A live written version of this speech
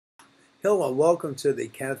Hello and welcome to the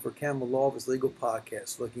Kenneth for Campbell Law Office Legal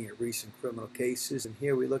Podcast, looking at recent criminal cases. And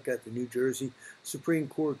here we look at the New Jersey Supreme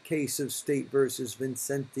Court case of State versus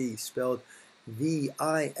Vincenty, spelled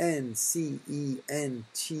Vincenty.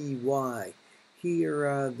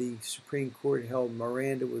 Here, the Supreme Court held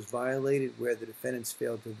Miranda was violated where the defendants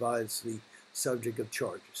failed to advise the subject of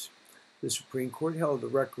charges. The Supreme Court held the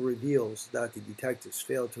record reveals that the detectives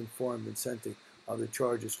failed to inform Vincenty of the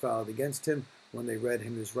charges filed against him when they read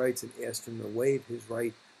him his rights and asked him to waive his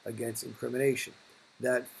right against incrimination.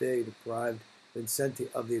 That failure deprived Vincenty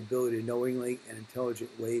of the ability to knowingly and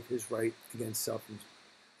intelligently waive his right against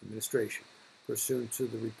self-incrimination. Pursuant to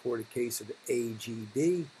the reported case of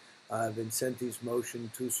A.G.D, Vincenty's motion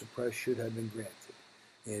to suppress should have been granted.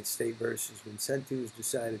 And State versus Vincenty was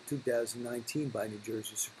decided 2019 by New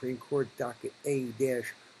Jersey Supreme Court, docket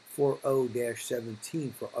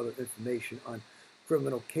A-40-17. For other information on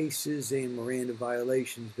criminal cases and Miranda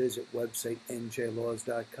violations, visit website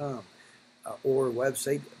njlaws.com or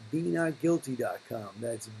website benotguilty.com.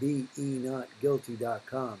 That's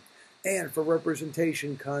benotguilty.com. And for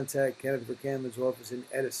representation, contact Kenneth for Campbell's office in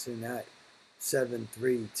Edison at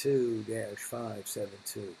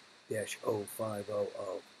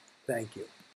 732-572-0500. Thank you.